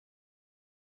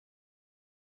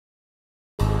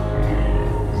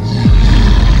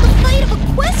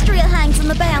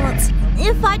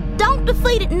If I don't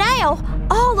defeat it now,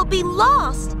 all will be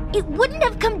lost. It wouldn't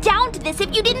have come down to this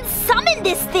if you didn't summon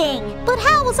this thing. But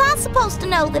how was I supposed to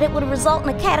know that it would result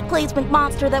in a cataclysmic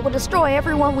monster that would destroy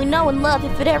everyone we know and love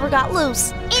if it ever got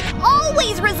loose? It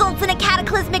always results in a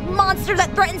cataclysmic monster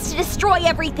that threatens to destroy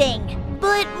everything.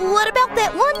 But what about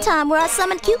that one time where I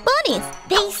summoned cute bunnies?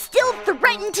 They still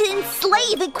threatened to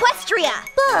enslave Equestria.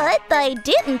 But they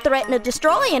didn't threaten to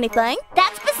destroy anything.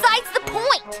 That's besides the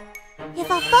point. If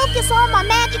I focus all my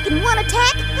magic in one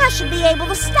attack, I should be able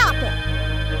to stop it.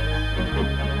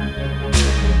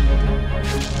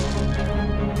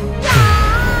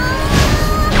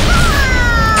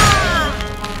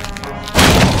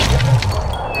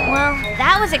 Well,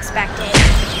 that was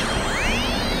expected.